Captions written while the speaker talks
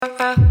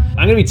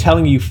I'm going to be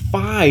telling you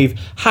 5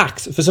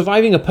 hacks for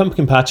surviving a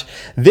pumpkin patch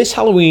this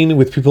Halloween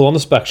with people on the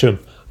spectrum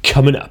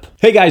coming up.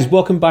 Hey guys,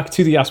 welcome back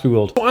to the Aspie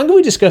World. So I'm going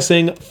to be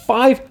discussing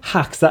 5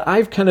 hacks that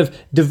I've kind of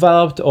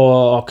developed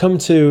or come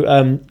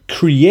to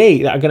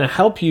create that are going to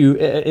help you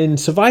in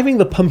surviving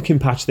the pumpkin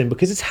patch thing,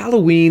 because it's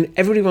Halloween,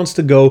 everybody wants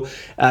to go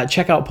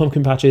check out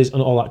pumpkin patches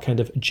and all that kind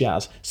of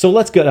jazz. So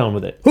let's get on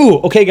with it. Ooh,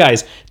 okay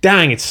guys,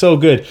 dang, it's so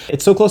good.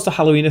 It's so close to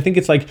Halloween. I think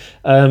it's like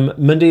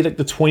Monday, like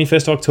the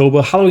 21st of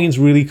October. Halloween's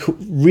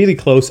really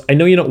close. I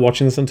know you're not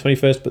watching this on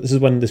 21st, but this is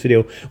when this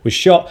video was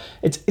shot.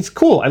 It's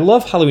cool. I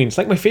love Halloween. It's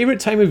like my favorite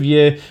time of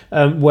year,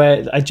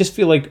 where I just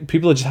feel like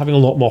people are just having a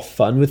lot more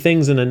fun with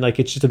things, and then like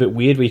it's just a bit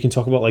weird where you can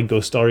talk about like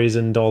ghost stories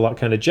and all that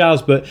kind of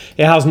jazz, but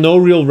it has no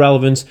real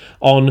relevance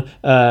on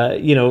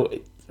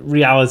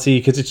reality,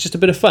 because it's just a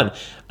bit of fun.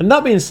 And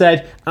that being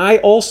said, I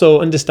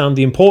also understand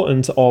the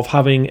importance of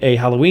having a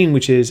Halloween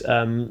which is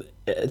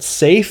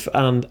safe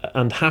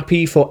and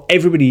happy for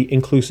everybody,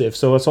 inclusive.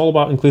 So it's all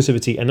about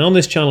inclusivity, and on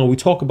this channel we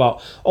talk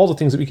about all the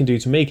things that we can do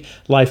to make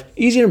life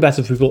easier and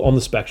better for people on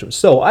the spectrum.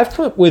 So I've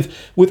come up with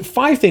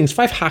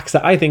 5 hacks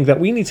that I think that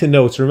we need to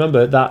know to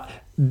remember that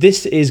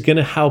this is going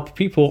to help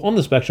people on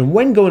the spectrum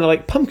when going to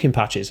like pumpkin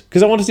patches,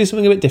 because I want to do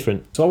something a bit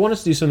different. So I want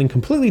us to do something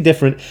completely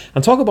different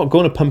and talk about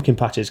going to pumpkin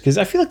patches, because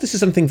I feel like this is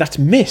something that's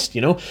missed.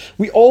 You know,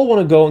 we all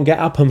want to go and get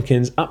our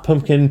pumpkins at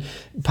pumpkin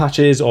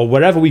patches or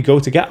wherever we go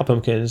to get our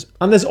pumpkins,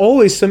 and there's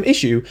always some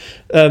issue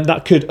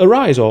that could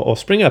arise or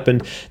spring up,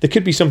 and there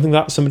could be something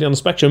that somebody on the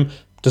spectrum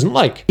doesn't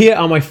like. Here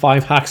are my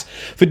 5 hacks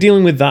for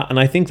dealing with that, and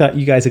I think that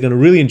you guys are going to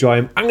really enjoy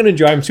them. I'm going to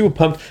enjoy them, super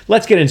pumped.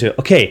 Let's get into it.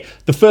 Okay,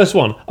 the first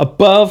one,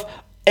 above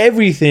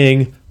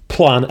everything,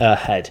 plan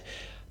ahead.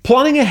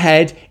 Planning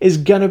ahead is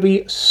going to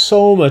be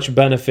so much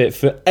benefit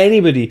for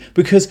anybody,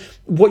 because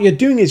what you're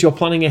doing is you're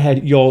planning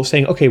ahead. You're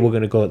saying, okay, we're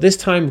going to go at this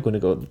time, we're going to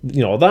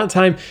go, that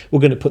time,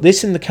 we're going to put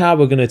this in the car,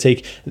 we're going to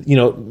take,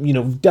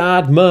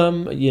 dad,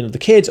 mum, the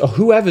kids, or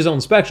whoever's on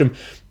the spectrum,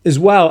 as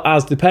well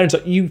as the parents.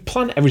 You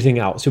plan everything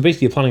out. So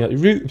basically you're planning out the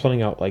route, you're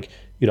planning out like,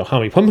 how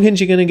many pumpkins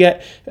you're going to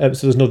get, so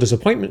there's no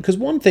disappointment. Because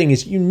one thing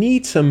is you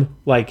need some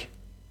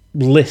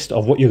list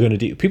of what you're going to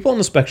do. People on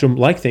the spectrum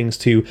like things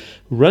to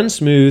run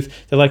smooth.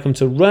 They like them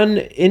to run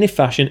in a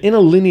fashion, in a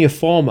linear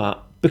format,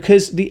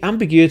 because the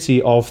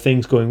ambiguity of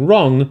things going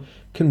wrong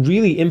can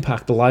really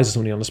impact the lives of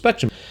somebody on the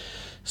spectrum.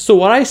 So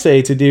what I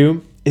say to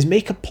do is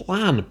make a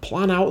plan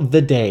out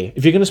the day.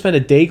 If you're going to spend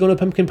a day going to a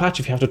pumpkin patch,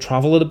 if you have to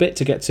travel a little bit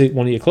to get to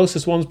one of your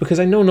closest ones, because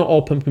I know not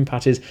all pumpkin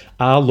patches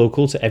are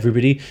local to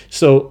everybody,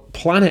 so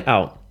plan it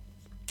out.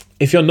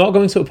 If you're not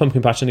going to a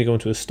pumpkin patch and you're going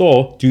to a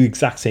store, do the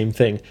exact same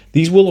thing.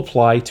 These will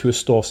apply to a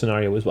store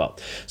scenario as well.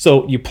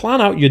 So you plan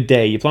out your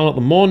day, you plan out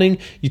the morning,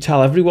 you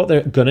tell everybody what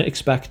they're going to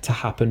expect to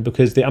happen,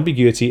 because the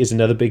ambiguity is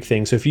another big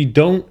thing. So if you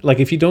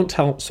don't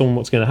tell someone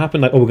what's going to happen,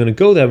 like, oh, we're going to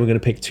go there, we're going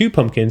to pick 2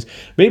 pumpkins,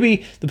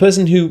 maybe the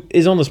person who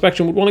is on the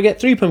spectrum would want to get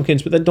 3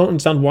 pumpkins, but they don't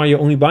understand why you're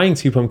only buying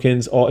 2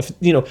 pumpkins, or if,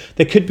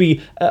 there could be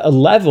a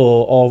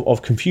level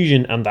of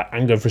confusion and that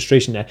anger and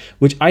frustration there,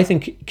 which I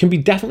think can be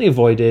definitely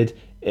avoided,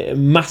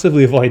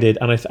 massively avoided,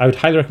 and I would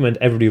highly recommend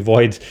everybody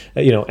avoid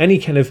any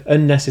kind of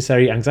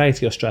unnecessary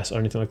anxiety or stress or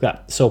anything like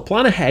that. So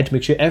plan ahead,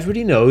 make sure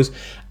everybody knows,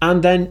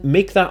 and then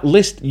make that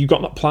list. You've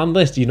got that plan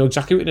list, you know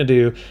exactly what you're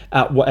going to do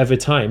at whatever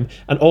time.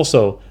 And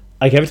also,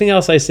 like everything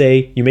else I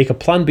say, you make a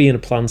plan B and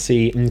a plan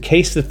C in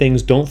case the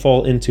things don't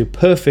fall into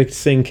perfect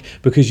sync,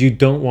 because you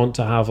don't want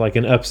to have like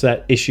an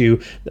upset issue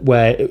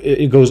where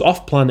it goes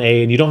off plan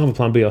A and you don't have a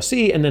plan B or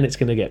C, and then it's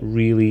going to get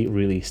really,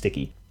 really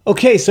sticky.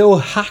 Okay, so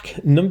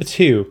hack number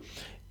 2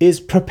 is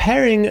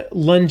preparing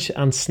lunch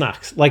and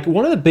snacks. Like,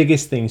 one of the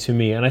biggest things for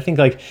me, and I think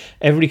like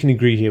everybody can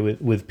agree here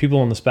with people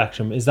on the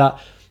spectrum, is that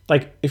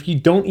like if you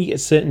don't eat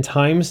at certain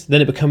times,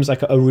 then it becomes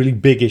like a really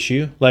big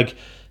issue. Like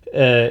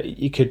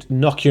you could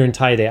knock your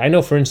entire day. I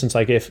know, for instance,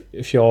 like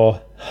if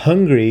you're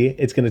hungry,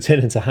 it's going to turn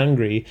into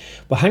hangry,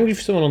 but hangry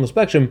for someone on the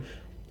spectrum,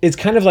 it's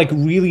kind of like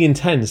really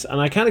intense, and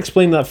I can't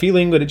explain that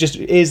feeling, but it just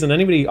is. And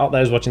anybody out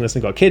there is watching this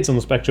and got kids on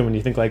the spectrum, and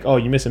you think like, oh,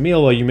 you miss a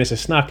meal or you miss a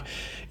snack,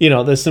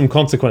 there's some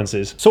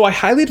consequences. So I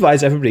highly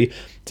advise everybody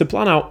to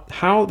plan out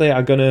how they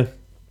are gonna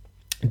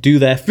do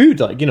their food.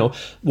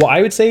 What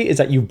I would say is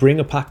that you bring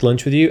a packed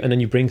lunch with you, and then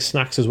you bring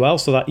snacks as well,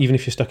 so that even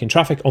if you're stuck in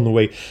traffic on the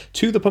way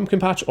to the pumpkin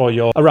patch, or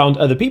you're around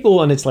other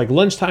people and it's like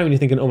lunchtime and you're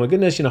thinking, oh my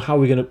goodness, how are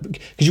we gonna,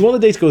 because you want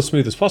the day to go as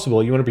smooth as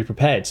possible, you want to be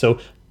prepared. So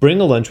bring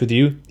a lunch with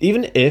you,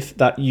 even if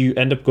that you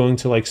end up going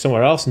to like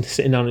somewhere else and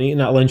sitting down and eating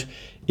that lunch.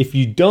 If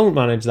you don't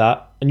manage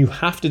that and you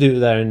have to do it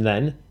there and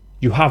then,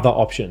 you have that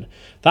option.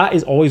 That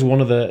is always one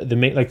of the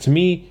main, like, to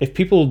me, if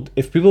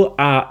people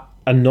are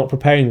not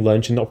preparing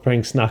lunch and not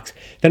preparing snacks,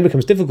 then it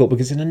becomes difficult,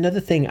 because it's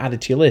another thing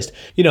added to your list.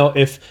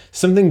 If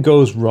something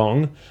goes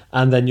wrong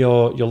and then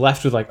you're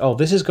left with like, oh,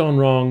 this has gone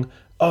wrong,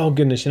 oh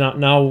goodness,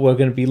 now we're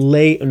going to be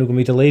late and we're going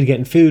to be delayed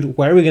getting food.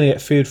 Where are we going to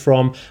get food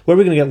from? Where are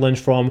we going to get lunch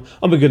from?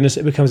 Oh my goodness,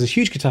 it becomes this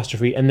huge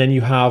catastrophe, and then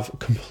you have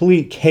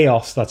complete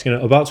chaos that's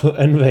about to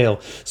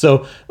unveil.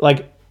 So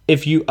like,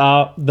 if you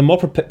are, the more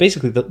prepared,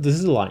 basically this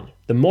is the line,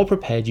 the more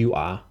prepared you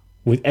are,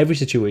 with every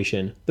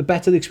situation, the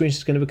better the experience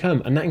is going to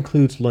become. And that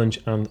includes lunch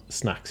and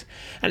snacks.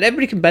 And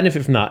everybody can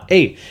benefit from that.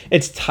 A,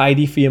 it's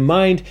tidy for your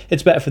mind,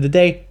 it's better for the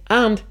day,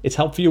 and it's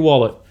helpful for your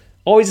wallet.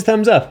 Always a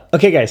thumbs up.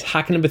 Okay guys,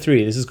 hack number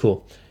 3, this is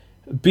cool.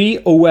 Be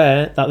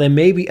aware that there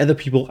may be other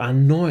people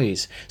and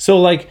noise. So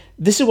like,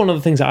 this is one of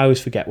the things that I always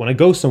forget. When I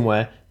go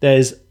somewhere,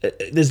 there's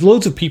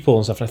loads of people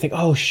and stuff, and I think,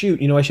 oh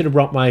shoot, I should have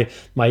brought my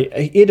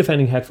ear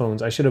defending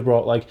headphones. I should have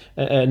brought like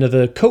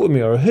another coat with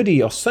me, or a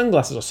hoodie, or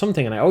sunglasses, or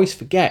something, and I always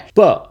forget.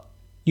 But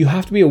you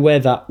have to be aware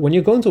that when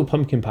you're going to a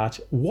pumpkin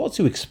patch, what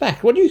to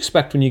expect. What do you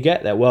expect when you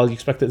get there? Well, you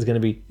expect that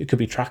it could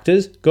be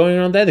tractors going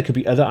around there. There could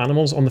be other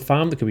animals on the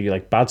farm. There could be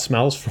like bad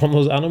smells from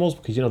those animals,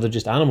 because they're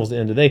just animals at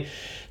the end of the day.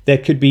 There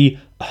could be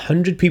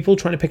 100 people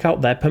trying to pick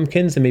out their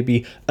pumpkins. There may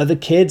be other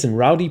kids and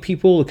rowdy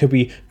people. There could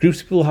be groups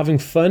of people having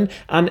fun.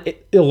 And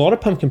a lot of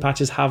pumpkin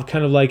patches have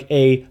kind of like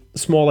a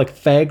small like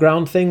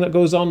fairground thing that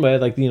goes on, where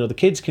like, the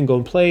kids can go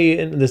and play,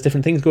 and there's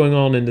different things going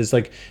on, and there's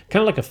like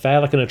kind of like a fair,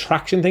 like an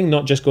attraction thing,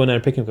 not just going there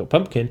and picking up a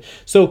pumpkin.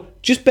 So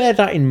just bear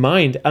that in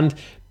mind, and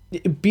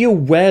be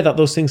aware that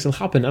those things will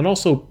happen, and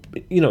also,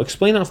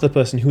 explain that to the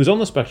person who is on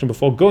the spectrum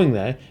before going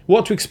there,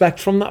 what to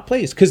expect from that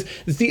place, because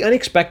it's the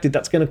unexpected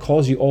that's going to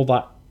cause you all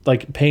that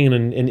like pain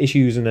and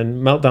issues, and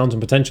then meltdowns and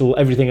potential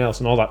everything else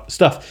and all that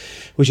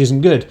stuff, which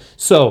isn't good.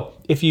 So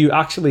if you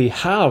actually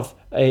have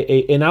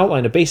an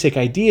outline, a basic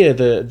idea,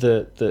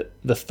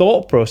 the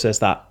thought process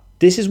that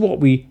this is what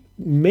we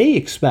may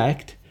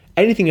expect,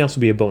 anything else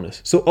will be a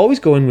bonus. So always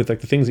go in with like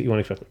the things that you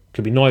want to expect. It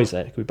could be noise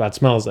there, it could be bad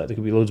smells there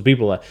could be loads of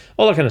people there,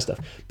 all that kind of stuff.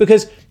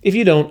 Because if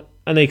you don't,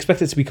 and they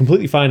expect it to be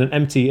completely fine and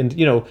empty, and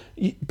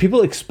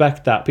people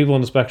expect that people on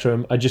the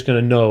spectrum are just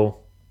going to know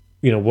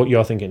what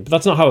you're thinking. But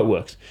that's not how it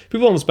works.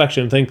 People on the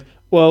spectrum think,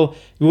 well,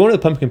 we wanted a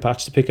pumpkin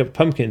patch to pick up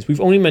pumpkins.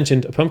 We've only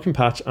mentioned a pumpkin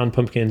patch and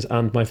pumpkins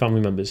and my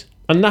family members.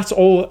 And that's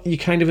all you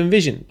kind of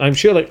envision. I'm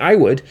sure like I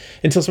would,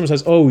 until someone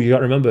says, oh, you got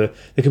to remember,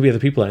 there could be other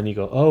people there. And you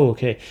go, oh,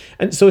 okay.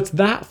 And so it's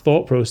that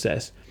thought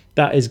process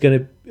that is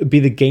going to be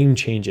the game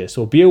changer.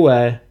 So be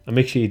aware and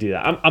make sure you do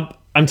that.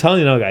 I'm telling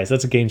you now, guys,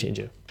 that's a game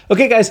changer.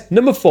 Okay, guys,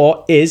 number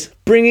 4 is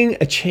bringing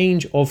a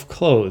change of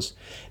clothes.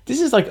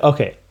 This is like,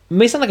 okay, it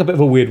may sound like a bit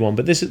of a weird one,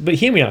 but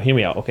hear me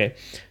out, okay?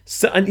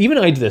 So, and even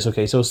I do this,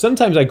 okay? So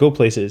sometimes I go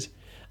places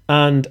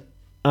and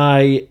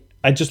I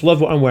just love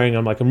what I'm wearing.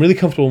 I'm really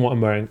comfortable in what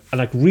I'm wearing, and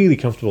like really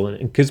comfortable in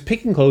it. Because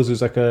picking clothes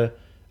is like a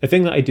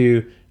thing that I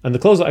do, and the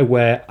clothes that I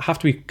wear have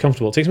to be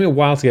comfortable. It takes me a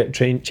while to get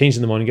changed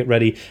in the morning, get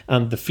ready,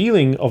 and the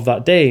feeling of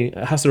that day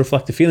has to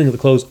reflect the feeling of the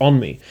clothes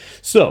on me.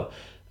 So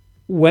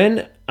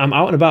when I'm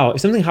out and about,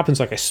 if something happens,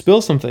 like I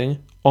spill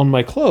something on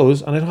my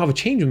clothes and I don't have a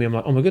change with me, I'm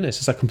like, oh my goodness,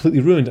 it's like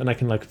completely ruined, and I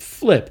can like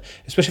flip,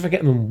 especially if I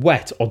get them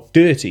wet or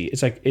dirty.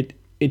 It's like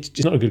it's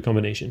just not a good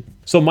combination.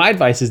 So my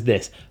advice is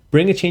this: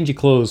 bring a change of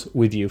clothes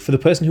with you for the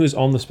person who is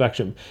on the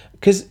spectrum.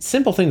 Because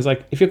simple things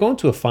like if you're going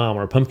to a farm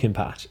or a pumpkin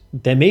patch,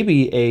 there may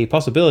be a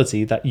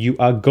possibility that you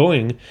are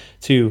going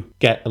to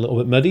get a little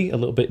bit muddy, a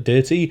little bit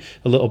dirty,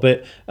 a little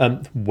bit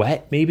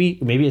wet, maybe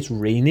it's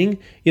raining.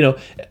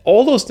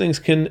 All those things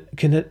can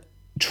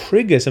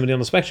trigger somebody on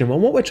the spectrum.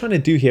 And what we're trying to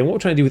do here, and what we're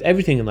trying to do with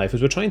everything in life,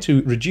 is we're trying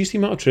to reduce the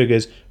amount of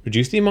triggers,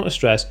 reduce the amount of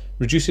stress,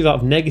 reduce the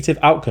amount of negative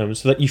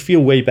outcomes, so that you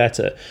feel way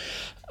better.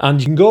 And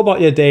you can go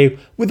about your day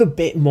with a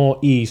bit more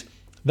ease.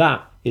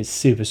 That is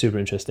super, super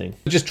interesting.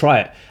 Just try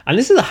it. And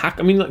this is a hack.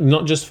 I mean, like,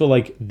 not just for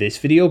like this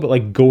video, but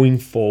like going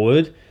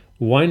forward,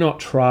 why not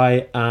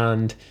try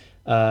and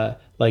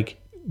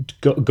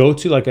go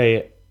to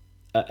like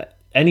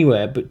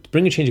anywhere, but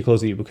bring a change of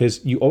clothes with you,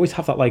 because you always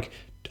have that like,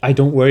 I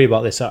don't worry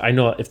about this. I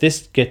know if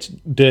this gets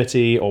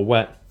dirty or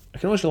wet, I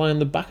can always rely on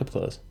the backup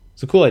clothes.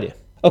 It's a cool idea.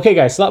 Okay,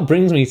 guys, so that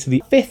brings me to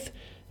the 5th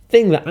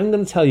thing that I'm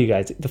going to tell you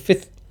guys, the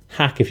 5th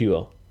hack, if you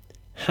will.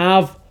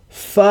 Have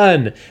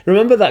fun.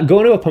 Remember that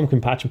going to a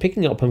pumpkin patch and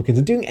picking out pumpkins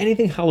and doing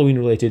anything Halloween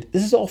related,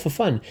 this is all for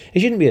fun. It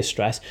shouldn't be a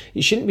stress.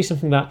 It shouldn't be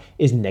something that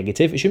is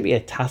negative. It shouldn't be a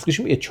task. It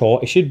shouldn't be a chore.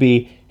 It should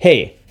be,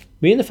 hey,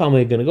 me and the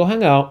family are going to go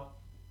hang out.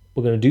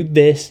 We're going to do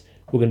this.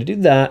 We're going to do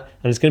that,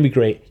 and it's going to be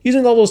great.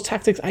 Using all those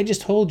tactics I just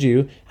told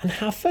you, and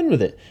have fun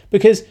with it.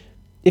 Because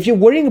if you're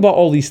worrying about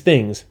all these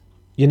things,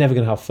 you're never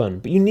going to have fun.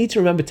 But you need to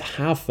remember to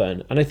have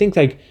fun. And I think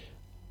like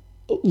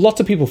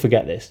lots of people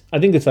forget this. I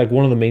think it's like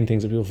one of the main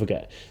things that people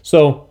forget.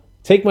 So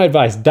take my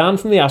advice. Dan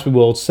from the Aspie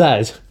World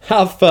says,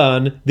 have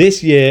fun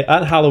this year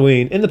at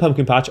Halloween in the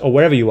pumpkin patch or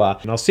wherever you are.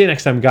 And I'll see you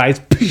next time, guys.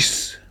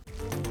 Peace.